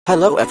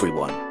Hello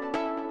everyone.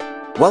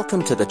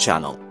 Welcome to the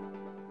channel.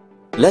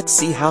 Let's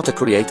see how to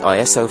create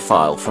ISO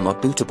file from a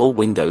bootable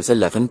Windows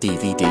 11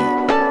 DVD.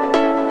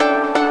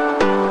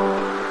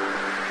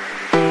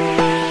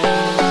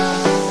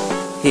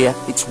 Here,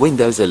 it's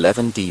Windows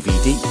 11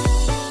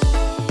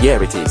 DVD.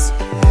 Here it is.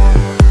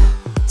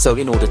 So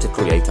in order to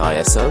create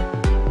ISO,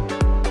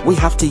 we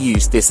have to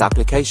use this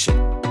application.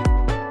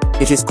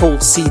 It is called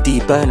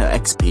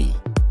CDBurnerXP.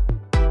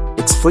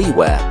 It's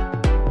freeware.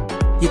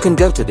 You can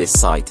go to this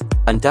site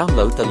and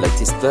download the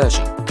latest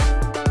version.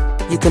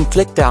 You can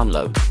click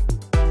download.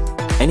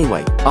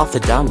 Anyway, after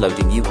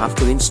downloading you have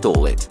to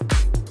install it.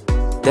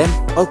 Then,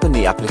 open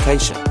the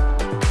application.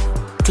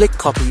 Click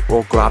copy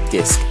or grab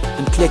disk,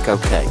 and click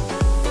OK.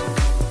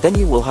 Then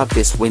you will have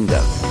this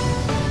window.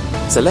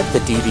 Select the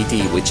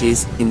DVD, which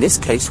is, in this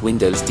case,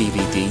 Windows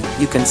DVD.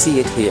 You can see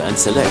it here and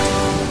select.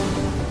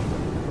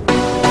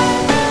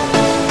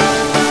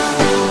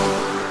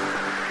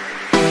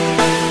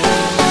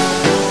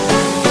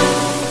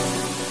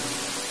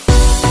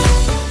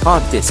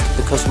 Hard disk,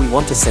 because we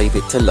want to save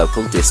it to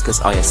local disk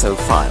as ISO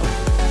file.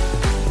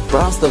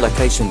 Browse the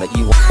location that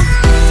you want.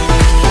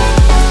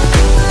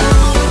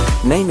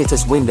 Name it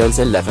as Windows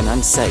 11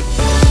 and save.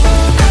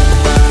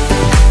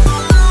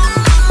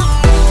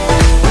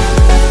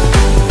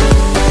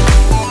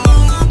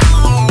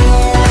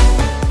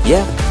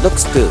 Yeah,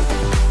 looks good.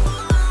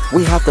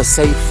 We have the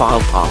save file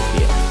path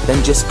here,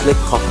 then just click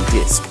copy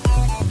disk.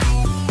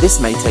 This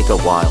may take a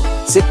while,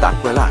 sit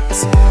back,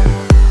 relax.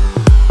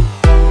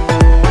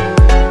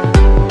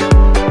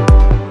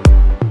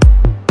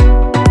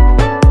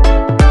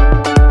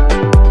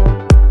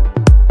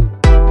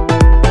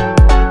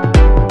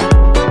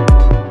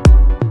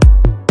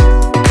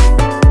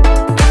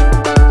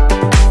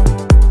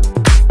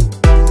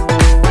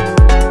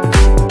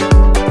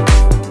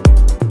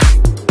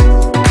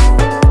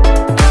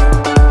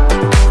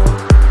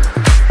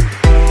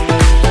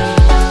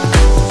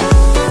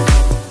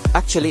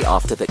 Actually,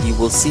 after that you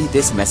will see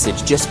this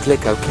message, just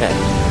click OK.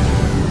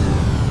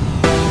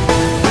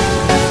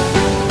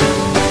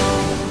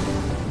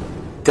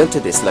 Go to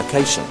this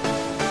location.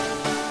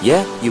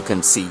 Yeah, you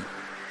can see.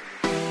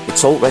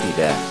 It's already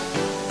there.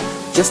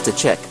 Just to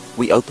check,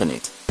 we open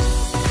it.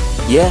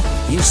 Yeah,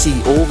 you see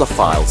all the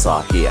files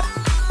are here.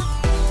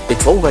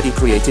 It's already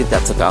created,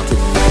 that's about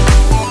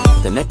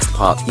it. The next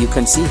part you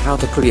can see how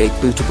to create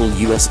bootable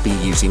USB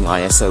using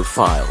ISO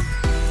file.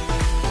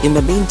 In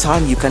the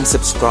meantime, you can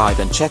subscribe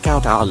and check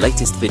out our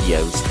latest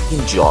videos.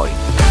 Enjoy!